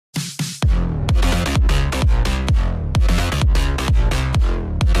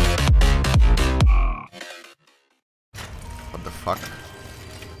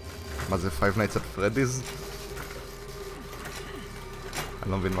מה זה, Five Nights at Freddy's?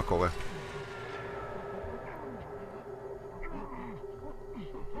 אני לא מבין מה קורה.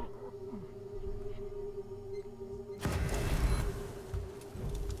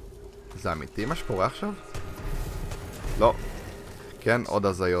 זה אמיתי מה שקורה עכשיו? לא. כן, עוד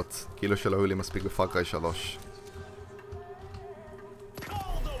הזיות. כאילו שלא היו לי מספיק בפאר קריי 3.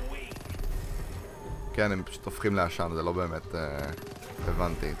 כן, הם פשוט הופכים לעשן, זה לא באמת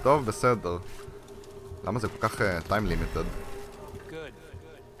הבנתי. טוב, בסדר. למה זה כל כך time limited?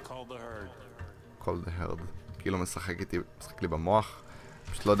 call the herd. כאילו משחק לי במוח.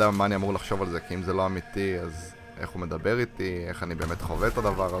 פשוט לא יודע מה אני אמור לחשוב על זה, כי אם זה לא אמיתי, אז איך הוא מדבר איתי, איך אני באמת חווה את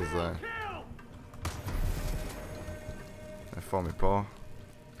הדבר הזה. איפה מפה?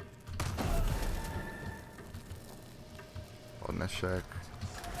 עוד נשק.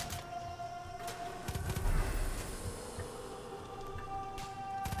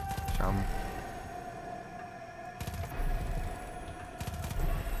 שם.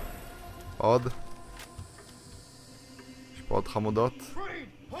 עוד. יש פה עוד חמודות.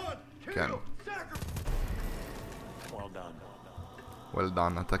 כן. well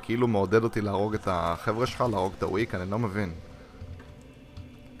done. אתה כאילו מעודד אותי להרוג את החבר'ה שלך, להרוג את הוויק, אני לא מבין.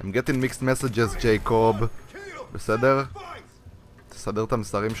 I'm getting mixed messages, ג'ייקוב. בסדר? תסדר את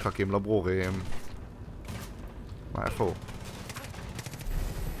המסרים שלך כי הם לא ברורים. מה, איפה הוא?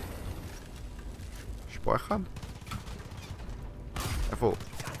 יש פה אחד? איפה הוא?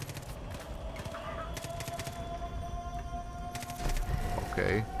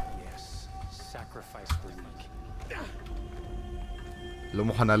 אוקיי. לא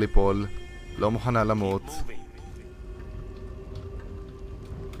מוכנה ליפול, לא מוכנה למות.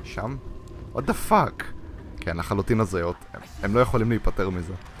 שם? What the fuck? כן, לחלוטין הזיות. הם לא יכולים להיפטר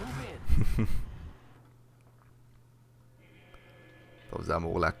מזה. טוב, זה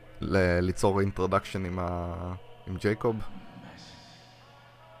אמור ליצור אינטרודקשן עם ג'ייקוב.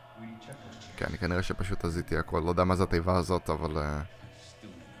 כן, אני כנראה שפשוט עזיתי הכל. לא יודע מה זה התיבה הזאת, אבל...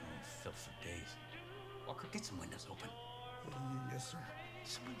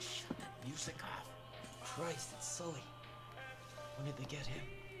 Christ, it's Sully. When did they get him?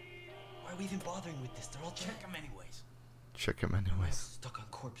 Why are we even bothering with this? They're all check him anyways. Check him anyways. Stuck on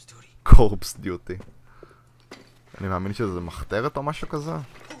corpse duty. Corpse duty. אני מאמין שזה מחתרת או משהו כזה?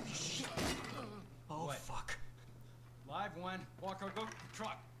 Holy shit! Oh fuck! Live one. Walker, go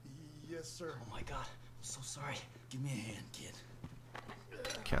truck. Yes, sir. Oh my god, I'm so sorry. Give me a hand, kid.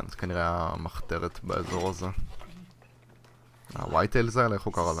 כן, זה כנראה המחתרת באזור הזה. הווייטייל זה? איך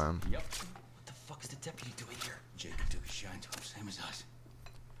הוא קרא להם? What's the deputy doing here? Jacob took a shine to him, same as us.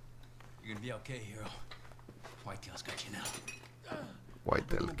 You're gonna be okay, hero. Whitetail's got you now.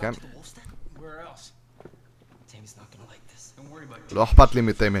 Whitetail, כן. Where else? Tammy's not gonna like this. Don't worry about it. לא אכפת לי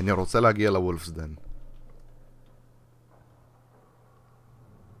מטיימי, אני רוצה להגיע לוולפסדן.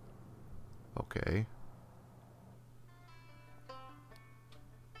 אוקיי.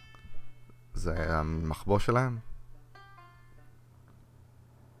 זה המחבוא שלהם?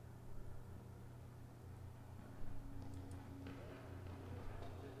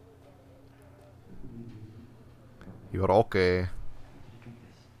 You're okay.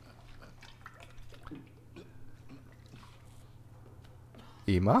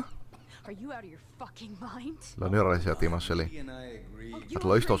 אמא? לא נראה שאת אמא שלי. את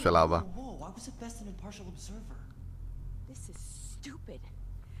לא אשתו של אבא.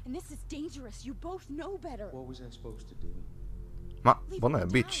 מה? בוא'נה,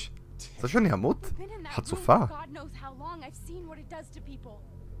 ביץ'. זה שאני אמות? חצופה.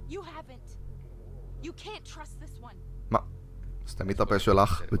 מה? סתמי את הפה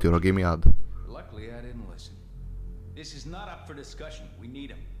שלך ותירגעי מיד.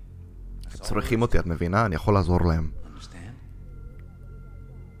 הם צריכים אותי, את מבינה? אני יכול לעזור להם.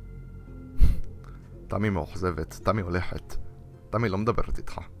 תמי מאוכזבת, תמי הולכת. תמי לא מדברת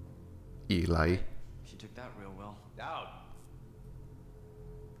איתך. היא אליי.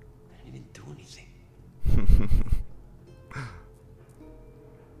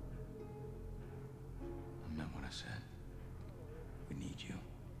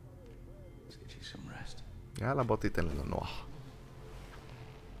 יאללה, בוא תיתן לי לנוח.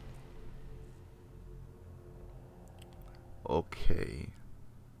 אוקיי.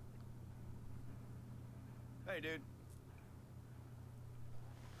 Hey, dude.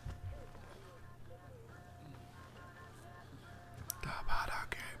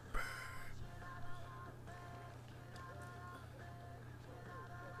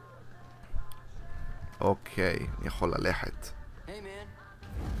 אוקיי, אני יכול ללכת. Hey, man.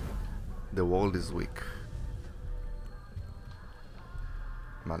 The world is weak.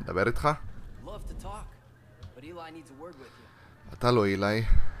 מה, לדבר איתך? Love to talk, but Eli needs a word with you. אתה לא אילי.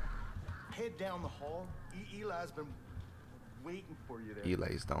 Head down the hall. Eli's been waiting for you there.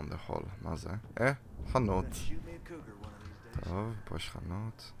 אילי is down the hall. מה זה? חנות. Shoot me a cougar one of these days. טוב, פה יש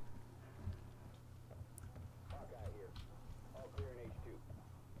חנות.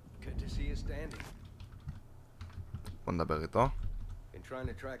 Good to see you standing. בוא נדבר איתו. Been trying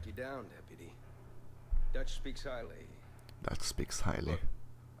to track you down, deputy. Dutch speaks highly. That speaks highly.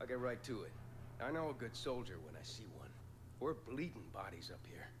 I'll get right to it. I know a good soldier when I see one. We're bleeding bodies up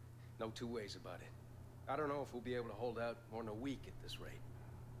here. No two ways about it. I don't know if we'll be able to hold out more than a week at this rate.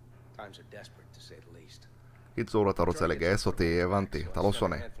 Times are desperate, to say the least. קיצור, אתה רוצה לגייס אותי, הבנתי, אתה לא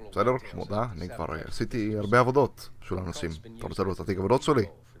שונה. בסדר? חמודה, אני כבר עשיתי הרבה עבודות של אנשים. אתה רוצה לראות אותי עבודות שלי?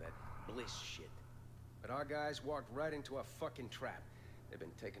 But our guys walked right into a fucking trap. They've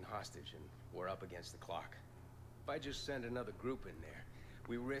been taken hostage and we're up against the clock. If I just send another group in there,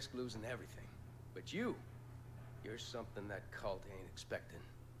 we risk losing everything. But you're something that cult ain't expecting.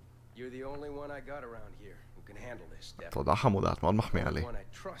 You're the only one I got around here who can handle this step. תודה חמודה, את מאוד מחמיאה לי. One I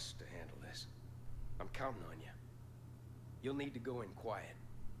trust to handle this. I'm counting on you. You'll need to go in quiet.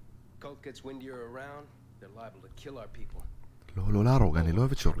 Cult gets wind you're around, they're liable to kill our people. לא להרוג, אני לא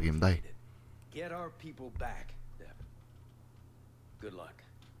אוהבת שהורגים, די. Get our people back, Deb. Good luck.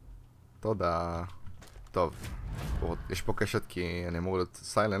 תודה. טוב, יש פה קשת כי אני אמור להיות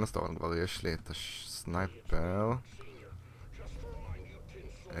סיילנס, אבל כבר יש לי את הסנייפר.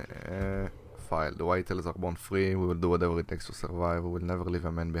 File. The white tails are born free. We will do whatever it takes to survive. We will never leave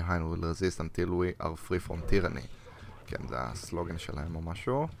a man behind. We will resist until we are free from tyranny. כן, זה הסלוגן שלהם או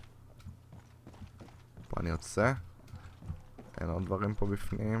משהו. פה אני יוצא. אין עוד דברים פה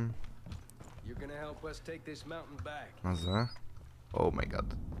בפנים. You're gonna help us take this mountain back. מה זה?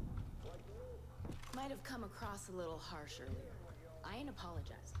 אומייגאד. Might have come across a little harsh earlier. I ain't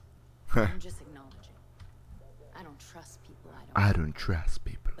apologizing. I'm just acknowledging. I don't trust people I don't trust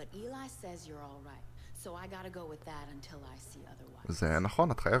people. But Eli says you're all right, so I gotta go with that until I see otherwise. זה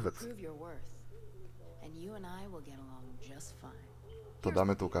נכון, את חייבת. Prove your worth, and you and I will get along just fine. תודה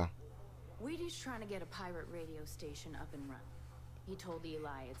מתוקה. Wheaty's trying to get a pirate radio station up and running. He told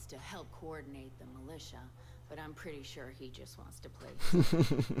Eli it's to help coordinate the militia, but I'm pretty sure he just wants to play.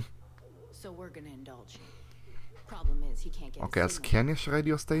 So we're gonna indulge him. Problem is he can't get. אוקיי, אז כן יש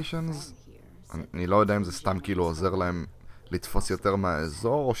רדיו סטיישנס? אני לא יודע אם זה סתם כאילו עוזר להם לתפוס יותר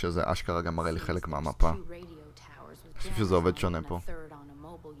מהאזור, או שזה אשכרה גם מראה לי חלק מהמפה. אני חושב שזה עובד שונה פה.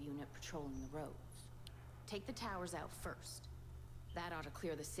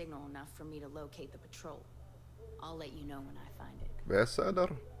 בסדר.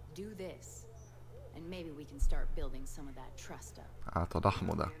 תודה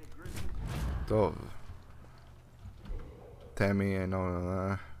חמודה. טוב. תמי,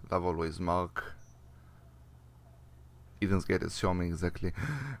 love always mark. Eden's Gate is showing me exactly.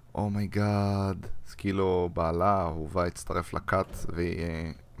 Oh my god. אז כאילו בעלה, אהובה, הצטרף לכת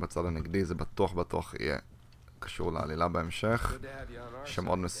והיא בצד הנגדי, זה בטוח יהיה קשור לעלילה בהמשך. שם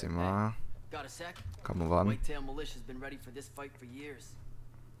עוד משימה. כמובן.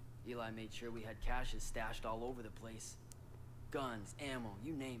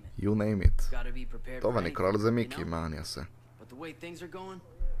 You name it. טוב, אני אקרא לזה מיקי, מה אני אעשה? But the way things are going,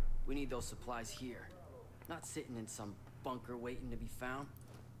 we need those supplies here. Not sitting in some bunker waiting to be found.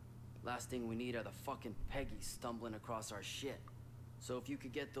 Last thing we need are the fucking Peggies stumbling across our shit. So if you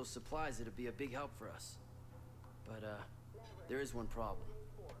could get those supplies, it'd be a big help for us. But there is one problem.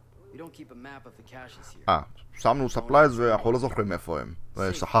 We don't keep a map of the caches here. שמנו supplies ואנחנו לא זוכרים איפה הם.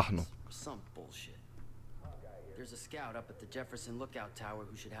 ושכחנו. Some bullshit. There's a scout up at the Jefferson Lookout Tower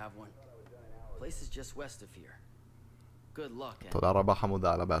who should have one. Place is just west of here. Good luck. תודה רבה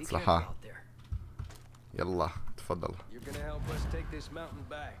חמודה, עלה בהצלחה. יאללה, תפדל.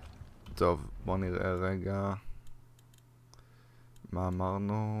 טוב, בוא נראה רגע. מה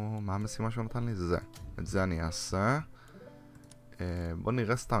אמרנו? מה המשימה שהוא נתן לי? זה. את זה אני אעשה. בוא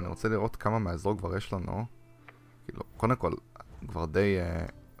נראה סתם, אני רוצה לראות כמה מהאזור כבר יש לנו. כאילו, קודם כל, כבר די,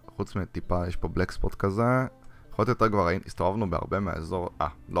 חוץ מטיפה, יש פה בלק ספוט כזה. יכול להיות יותר כבר הסתובבנו בהרבה מהאזור.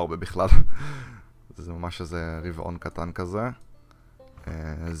 לא הרבה בכלל. זה ממש איזה רבעון קטן כזה.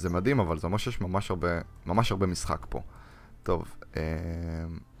 זה מדהים, אבל זה ממש יש ממש הרבה משחק פה. טוב,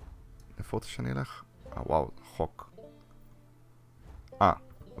 איפה רוצה שאני אלך? וואו, חוק.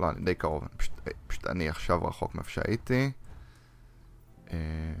 לא, אני די קרוב. פשוט אני עכשיו רחוק מאיפה שהייתי.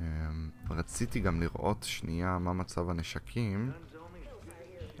 רציתי גם לראות שנייה מה מצב הנשקים.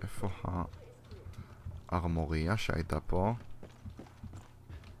 איפה הארמוריה שהייתה פה?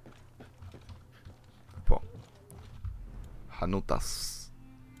 פה. חנותס.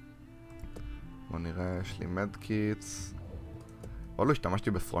 בוא נראה, יש לי מדקיטס. עוד לא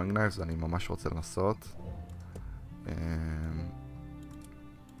השתמשתי ב-throwing knives, אני ממש רוצה לנסות.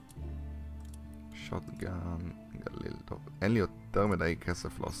 שוטגן, גליל, טוב. אין לי יותר מדי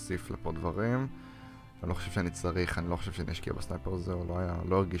כסף להוסיף לפה דברים. אני לא חושב שאני צריך, אני לא חושב שאני אשקיע בסנייפר הזה, הוא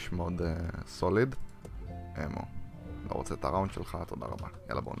לא הרגיש מאוד סוליד. אמו, לא רוצה את הראונד שלך, תודה רבה.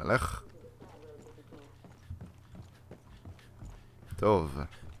 יאללה בואו נלך. טוב.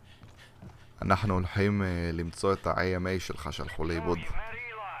 אנחנו הולכים למצוא את ה-AMA שלך שהלכו לאיבוד.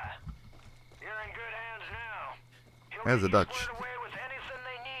 איזה דאץ'.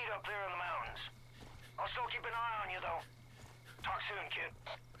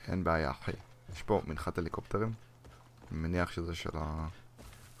 אין בעיה אחי. יש פה מנחת הליקופטרים. אני מניח שזה של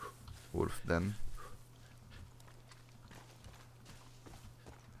הוולף דן.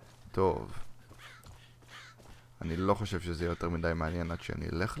 טוב. אני לא חושב שזה יהיה יותר מדי מעניין עד שאני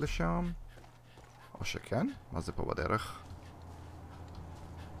אלך לשם. או שכן? מה זה פה בדרך?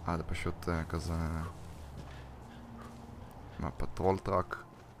 זה פשוט כזה... מה, פטרול טראק.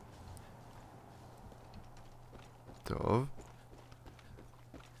 טוב.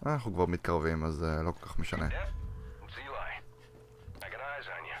 אנחנו כבר מתקרבים, אז לא כל כך משנה.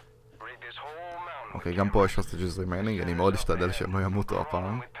 אוקיי, גם פה יש hostages remaining, אני מאוד אשתדל שהם לא ימותו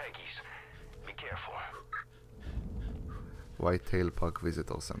הפעם. White Tail Park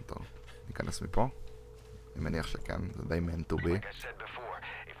Visitor Center. ניכנס מפה? אני מניח שכן, זה די meant to be.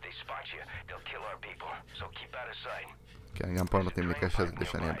 כן, גם פה נותנים לי קשת כדי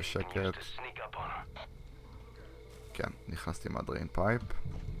שאני אהיה בשקט. כן, נכנסתי מהדריין פייפ.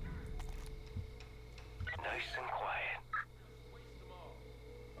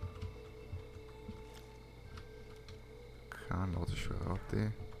 כאן, לא רוצה שהוא יראה אותי.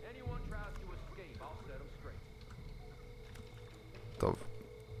 טוב.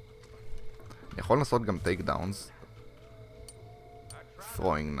 אני יכול לנסות גם טייק דאונס.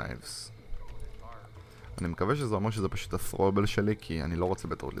 throwing knives. אני מקווה שזה אומר שזה פשוט ה-throwable שלי, כי אני לא רוצה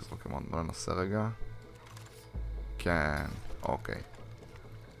בטעות לזרוק כמובן. בוא ננסה רגע. כן, אוקיי.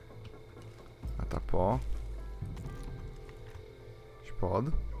 אתה פה. יש פה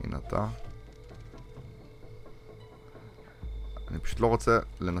עוד. הנה אתה. אני פשוט לא רוצה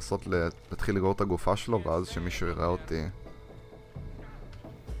לנסות להתחיל לגרור את הגופה שלו, ואז שמישהו יראה אותי.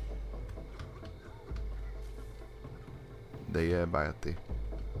 די בעייתי.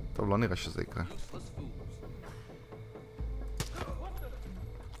 טוב, לא נראה שזה יקרה.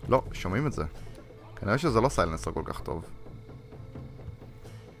 לא, שומעים את זה. כנראה שזה לא סיילנסר כל כך טוב.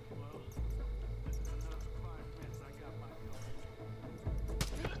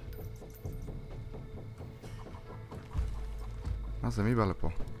 מה זה? מי בא לפה?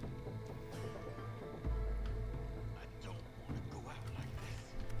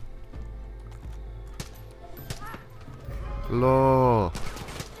 לא.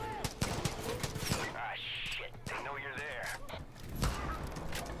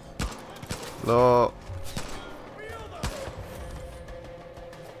 לא.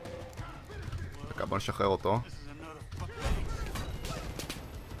 רגע, בוא נשחרר אותו.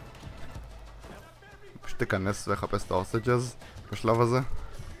 פשוט תיכנס לחפש את ההוסטג'ז בשלב הזה.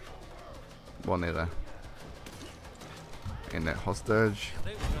 בוא נראה. הנה, הוסטג'.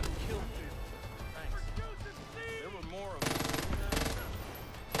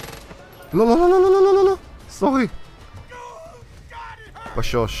 לא, לא, לא, לא, לא, לא, לא, לא, סורי.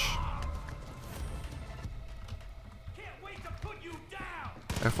 פשוש.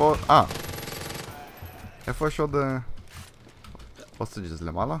 איפה? איפה יש עוד הוסטג'ז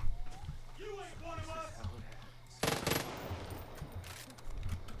למעלה?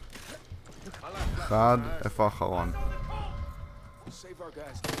 אחד, איפה האחרון?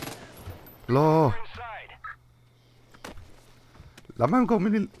 לא. למה הם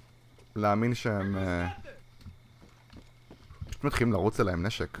גורמים לי להאמין שהם פשוט מתחילים לרוץ אליהם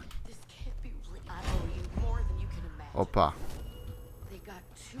נשק? הופה.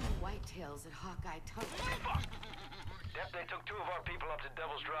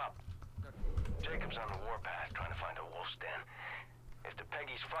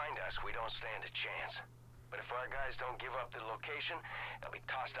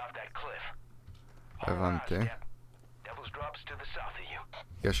 הבנתי.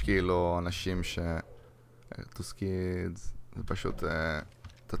 יש כאילו אנשים תוסקידס, זה פשוט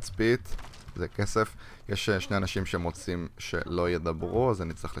תצפית, זה כסף. יש שני אנשים שמוצאים שלא ידברו, אז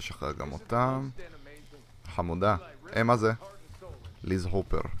אני צריך לשחרר גם אותם. חמודה. מה זה? ליז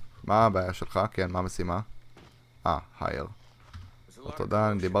הופר. מה הבעיה שלך? כן, מה המשימה? הייר.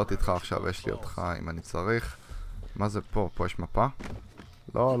 תודה, אני דיברתי איתך עכשיו, יש לי אותך אם אני צריך. מה זה פה? פה יש מפה?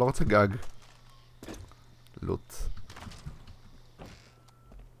 לא, לא רוצה גג. לוט.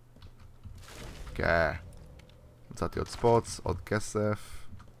 כן. מצאתי עוד ספוטס, עוד כסף.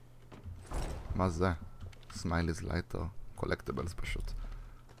 מה זה? סמייליז לייטר. קולקטיבלס פשוט.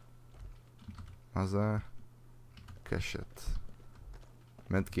 מה זה? קשת.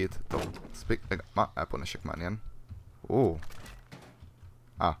 מדקיט. טוב, ספיק. רגע, מה? היה פה נשק מעניין.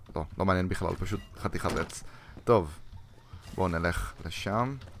 לא מעניין בכלל, פשוט חתיכת עץ. טוב, בואו נלך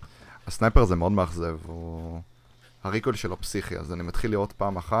לשם. הסנייפר הזה מאוד מאכזב, הריקול שלו פסיכי, אז אני מתחיל לראות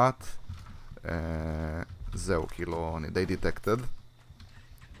פעם אחת. זהו, כאילו, אני די דיטקטד.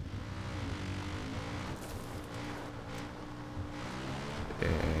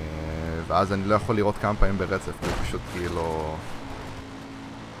 ואז אני לא יכול לראות כמה פעמים ברצף, זה פשוט כאילו...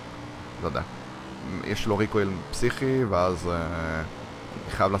 לא יודע. יש לו ריקויל פסיכי, ואז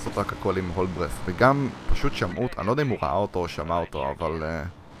אני חייב לעשות רק הכל עם הולד ברף. וגם פשוט שמעו, אני לא יודע אם הוא ראה אותו או שמע אותו, אבל... לא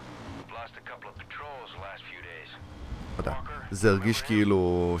יודע. זה הרגיש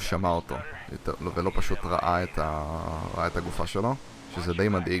כאילו שמע אותו, ולא פשוט ראה את הגופה שלו, שזה די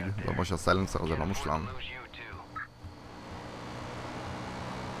מדאיג, למרות שהסיילנסר הזה לא מושלם.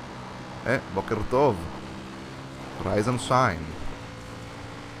 בוקר טוב. Rise and shine.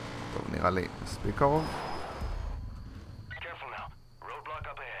 טוב, נראה לי מספיק קרוב.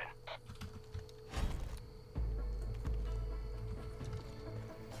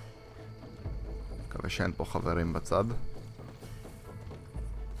 מקווה שאין פה חברים בצד.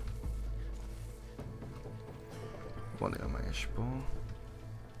 בוא נראה מה יש פה.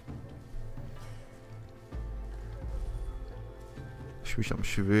 יש משם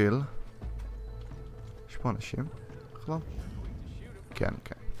שביל. יש פה אנשים? בכלל? כן,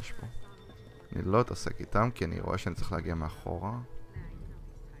 יש פה. אני לא אתעסק איתם כי אני רואה שאני צריך להגיע מאחורה. אני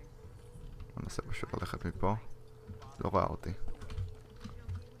אנסה פשוט ללכת מפה. לא רואה אותי.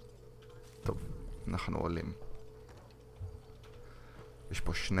 טוב, אנחנו עולים. יש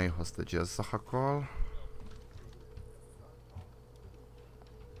פה 2 הוסטג'ז סך הכל.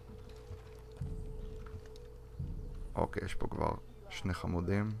 אוקיי, יש פה כבר 2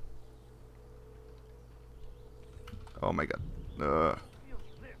 חמודים. אומייגאד.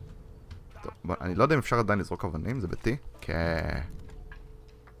 טוב, אני לא יודע אם אפשר עדיין לזרוק אבנים, זה ביתי? כן.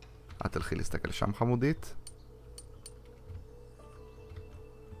 את תלכי להסתכל שם חמודית.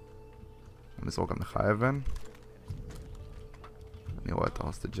 אני אזרוק גם לך אבן. אני רואה את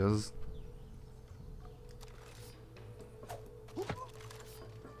ההוסטג'ז.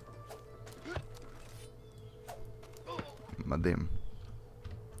 מדהים.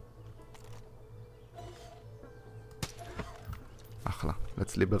 אחלה.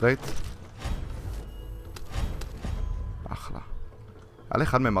 Let's liberate. אחלה. היה לי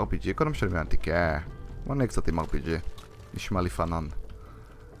אחד מהם RPG קודם שאני מענתי, כן. בוא נהיה קצת עם RPG. נשמע לי פנן.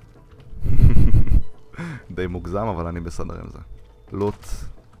 די מוגזם, אבל אני בסדר עם זה. לוט.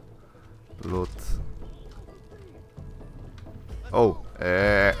 לוט.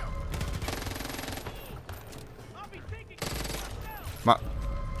 מה?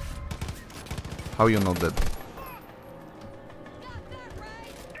 How you know that?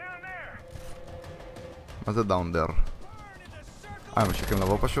 מה זה down there? הם ממשיכים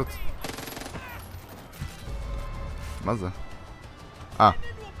לבוא פשוט? מה זה?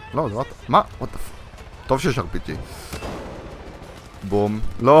 לא, זה לא... מה? What the fuck? טוב שיש RPG. בום.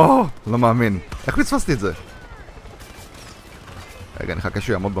 לא! לא מאמין. איך פספסתי את זה? רגע, אני חכה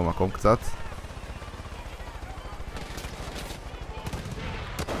שהוא יעמוד במקום קצת.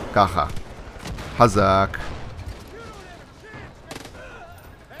 ככה. חזק.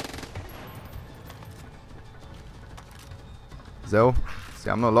 זהו?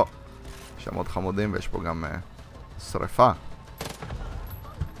 סיימנו? לא. יש שם עוד חמודים ויש פה גם שריפה.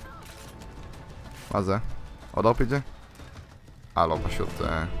 מה זה? עוד RPG? לא, פשוט...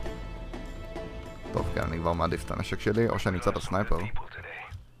 טוב, כן, אני כבר מעדיף את הנשק שלי, או שאני אמצא את הסנייפר.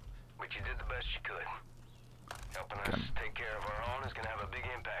 כן.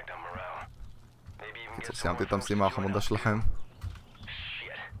 סיימתי את המשימה החמודה שלכם.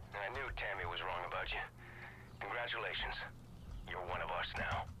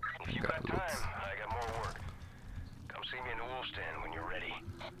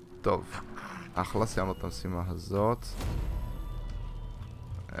 טוב, אחלה, סיימנו את המשימה הזאת.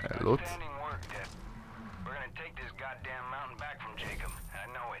 לוט.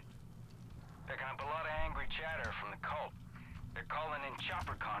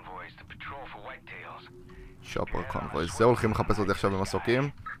 שופר קונבויז. זה הולכים לחפש אותי עכשיו במסוקים.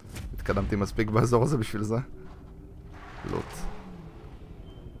 התקדמתי מספיק באזור הזה בשביל זה. לוט.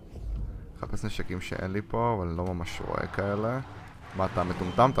 חפש נשקים שאין לי פה, אבל אני לא ממש רואה כאלה. מה, אתה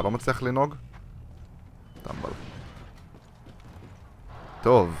מטומטם? אתה לא מצליח לנהוג? טמבל.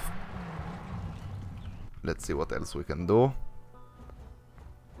 טוב. Let's see what else we can do.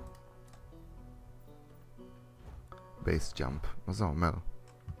 Base jump. מה זה אומר?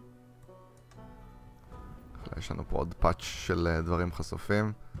 יש לנו פה עוד פאץ' של דברים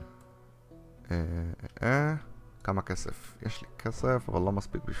חשופים. כמה כסף? יש לי כסף, אבל לא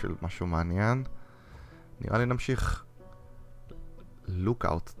מספיק בשביל משהו מעניין. נראה לי נמשיך.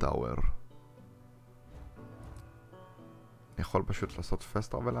 Lookout Tower. אני יכול פשוט לעשות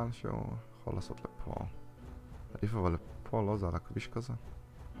פסט טראבל לאנשהו? יכול לעשות לפה. עדיף אבל לפה, לא? זה על הכביש כזה?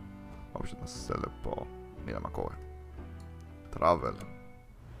 או פשוט נעשה לפה. נראה מה קורה. טראבל.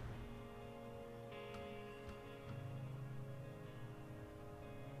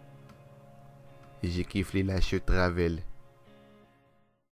 איזה כיף לי לעשות טראבל.